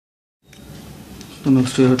So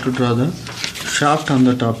next you have to draw the shaft on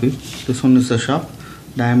the top. This one is the shaft.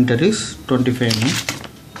 Diameter is 25 mm.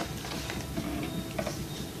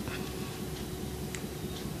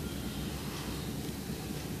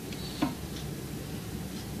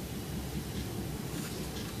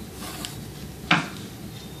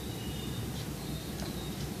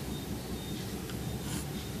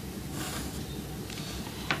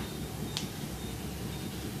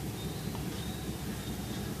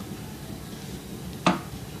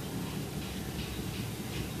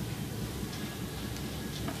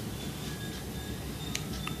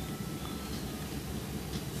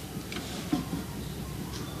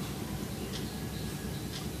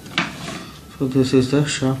 So this is the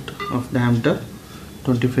shaft of diameter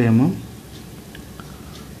 25 mm.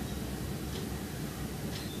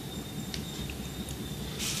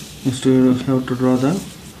 Next you have to draw the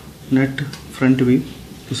net front view.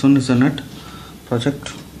 This one is the net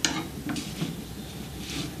project.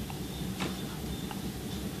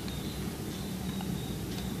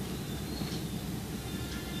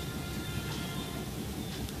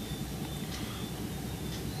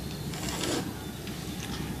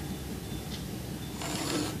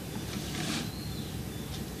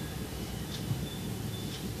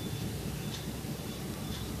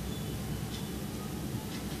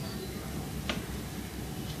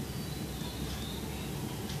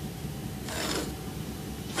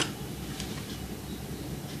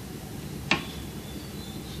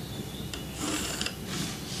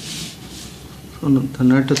 So the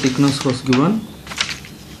net thickness was given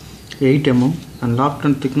 8 mm and loft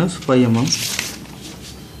and thickness 5 mm.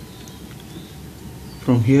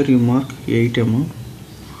 From here you mark 8 mm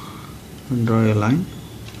and draw a line,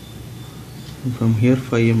 and from here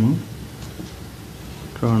 5 mm,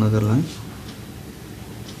 draw another line.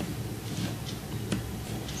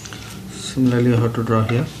 Similarly you have to draw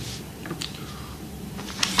here.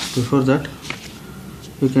 Before that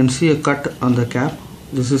you can see a cut on the cap.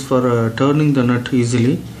 This is for turning the nut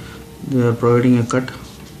easily. They are providing a cut,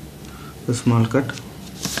 a small cut.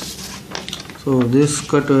 So this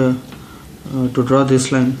cut, to draw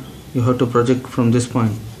this line, you have to project from this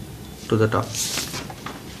point to the top.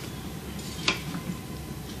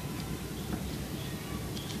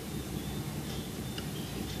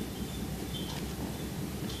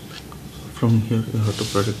 From here you have to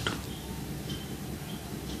project.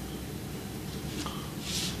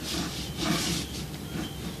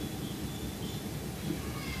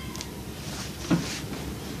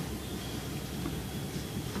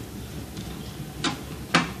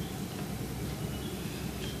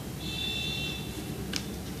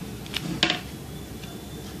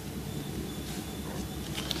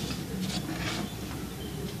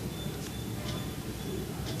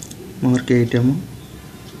 Mark 8 mm.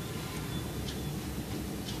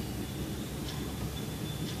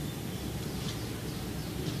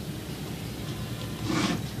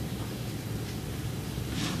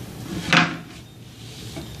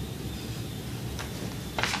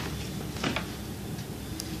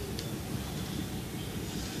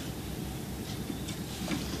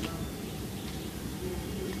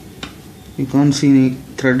 You can't see any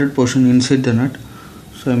threaded portion inside the nut,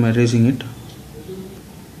 so I am erasing it.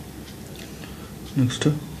 Next,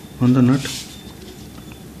 on the nut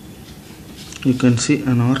you can see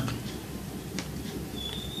an arc.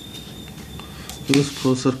 Use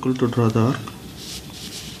pro circle to draw the arc.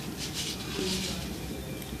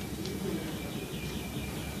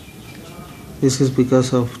 This is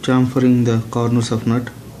because of chamfering the corners of nut.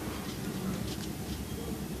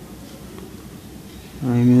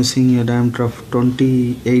 I am using a diameter of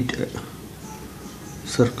 28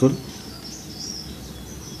 circle.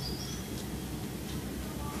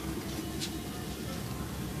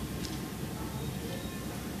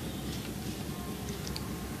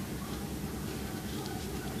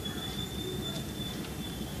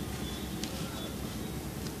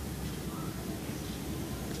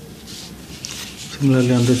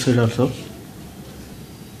 Similarly on this side also.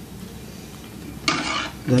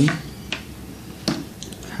 Then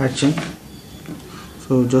hatching.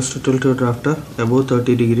 So just tilt your drafter above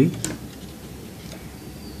 30 degree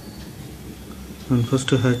and first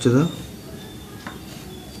hatch the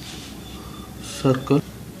circle,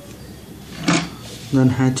 then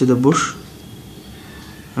hatch the bush.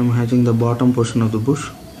 I am hatching the bottom portion of the bush.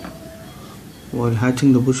 While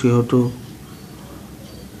hatching the bush you have to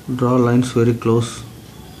draw lines very close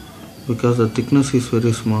because the thickness is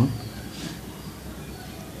very small.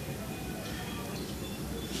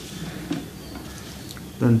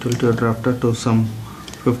 Then tilt your drafter to some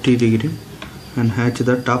 50 degree and hatch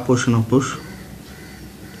the top portion of bush.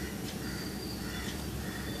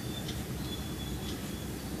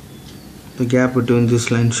 the gap between this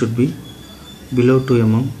line should be below 2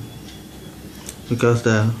 mm because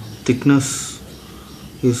the thickness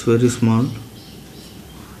is very small,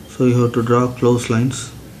 so you have to draw close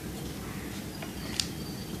lines.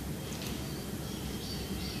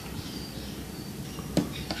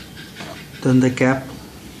 Then the cap,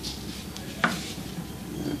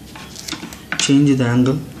 change the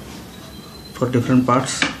angle for different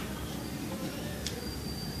parts.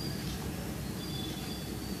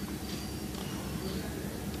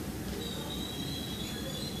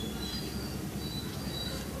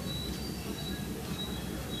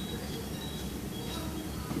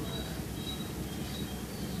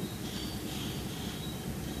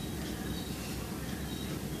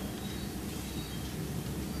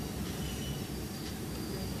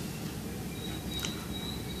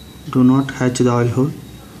 Do not hatch the oil hole.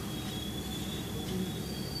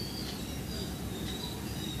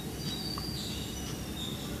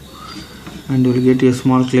 And you will get a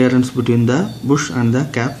small clearance between the bush and the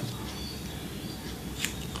cap.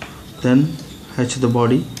 Then hatch the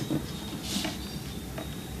body.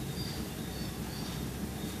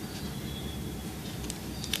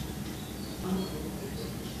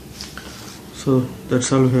 So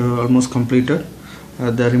that's all we have almost completed.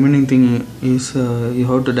 The remaining thing is you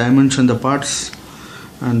have to dimension the parts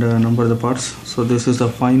and number the parts. So this is the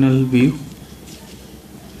final view.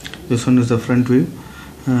 This one is the front view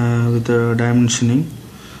with the dimensioning,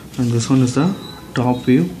 and this one is the top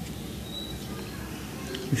view.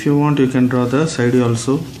 If you want, you can draw the side view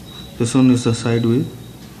also. This one is the side view.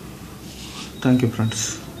 Thank you,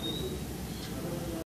 friends.